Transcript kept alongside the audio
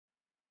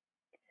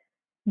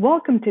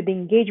Welcome to the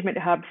Engagement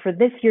Hub for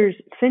this year's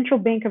Central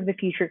Bank of the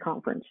Future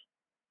conference.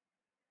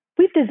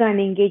 We've designed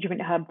the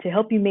Engagement Hub to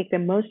help you make the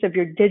most of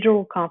your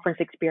digital conference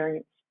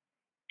experience.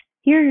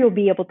 Here you'll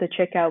be able to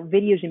check out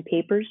videos and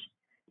papers,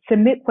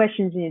 submit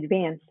questions in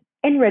advance,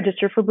 and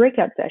register for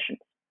breakout sessions.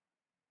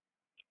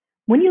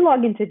 When you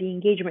log into the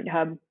Engagement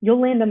Hub,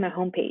 you'll land on the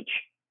homepage.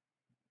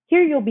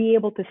 Here you'll be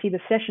able to see the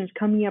sessions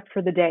coming up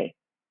for the day.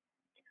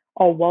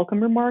 All welcome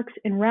remarks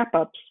and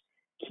wrap-ups,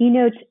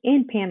 keynotes,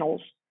 and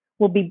panels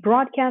will be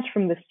broadcast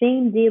from the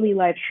same daily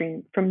live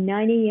stream from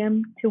 9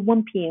 a.m. to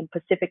 1 p.m.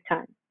 Pacific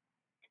Time.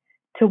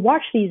 To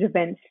watch these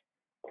events,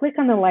 click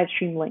on the live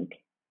stream link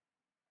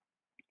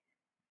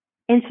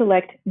and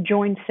select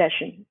Join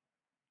Session.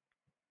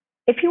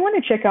 If you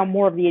want to check out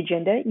more of the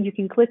agenda, you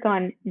can click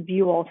on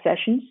View All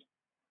Sessions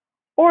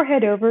or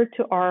head over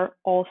to our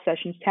All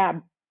Sessions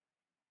tab.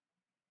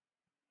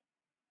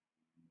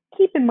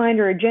 Keep in mind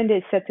our agenda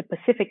is set to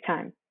Pacific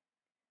Time.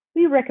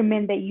 We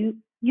recommend that you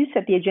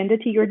set the agenda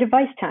to your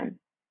device time.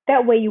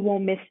 That way you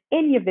won't miss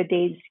any of the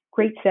day's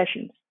great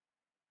sessions.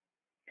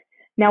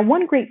 Now,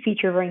 one great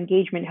feature of our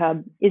Engagement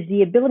Hub is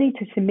the ability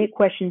to submit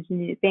questions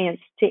in advance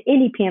to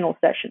any panel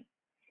session.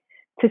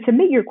 To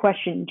submit your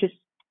question, just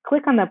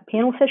click on the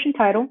panel session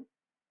title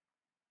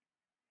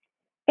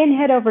and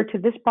head over to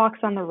this box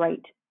on the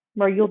right,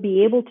 where you'll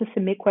be able to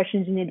submit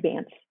questions in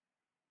advance.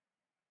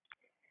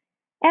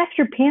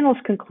 After panels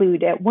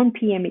conclude at 1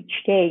 p.m. each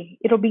day,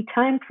 it'll be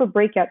time for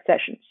breakout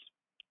sessions.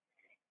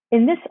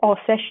 In this All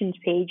Sessions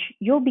page,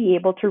 you'll be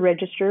able to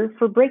register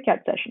for breakout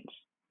sessions.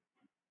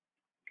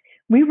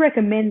 We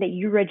recommend that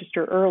you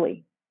register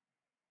early.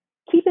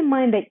 Keep in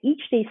mind that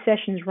each day's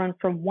sessions run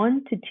from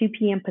 1 to 2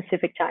 p.m.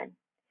 Pacific Time,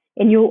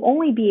 and you'll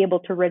only be able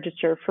to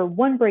register for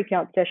one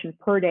breakout session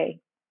per day.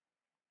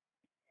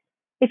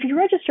 If you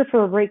register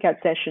for a breakout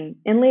session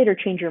and later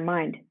change your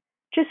mind,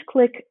 just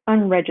click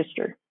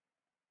Unregister.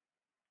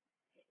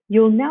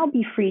 You'll now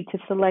be free to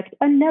select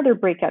another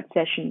breakout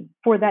session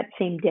for that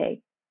same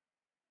day.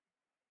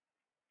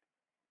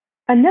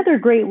 Another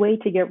great way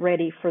to get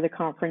ready for the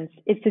conference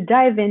is to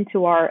dive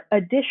into our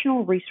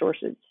additional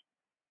resources.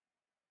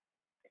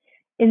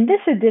 In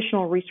this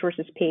additional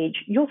resources page,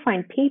 you'll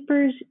find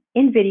papers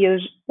and videos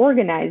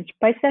organized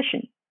by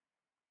session.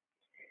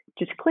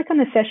 Just click on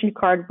the session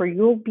card where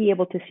you'll be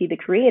able to see the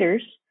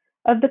creators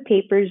of the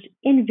papers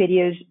and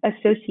videos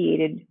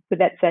associated with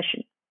that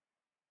session.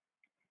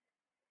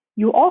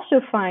 You'll also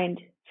find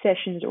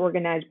sessions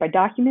organized by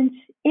documents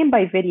and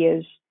by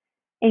videos,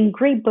 and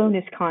great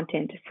bonus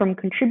content from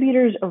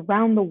contributors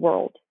around the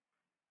world.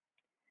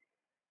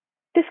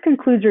 This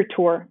concludes our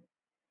tour.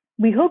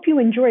 We hope you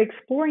enjoy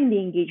exploring the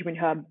Engagement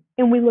Hub,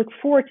 and we look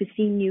forward to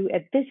seeing you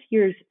at this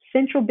year's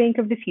Central Bank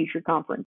of the Future conference.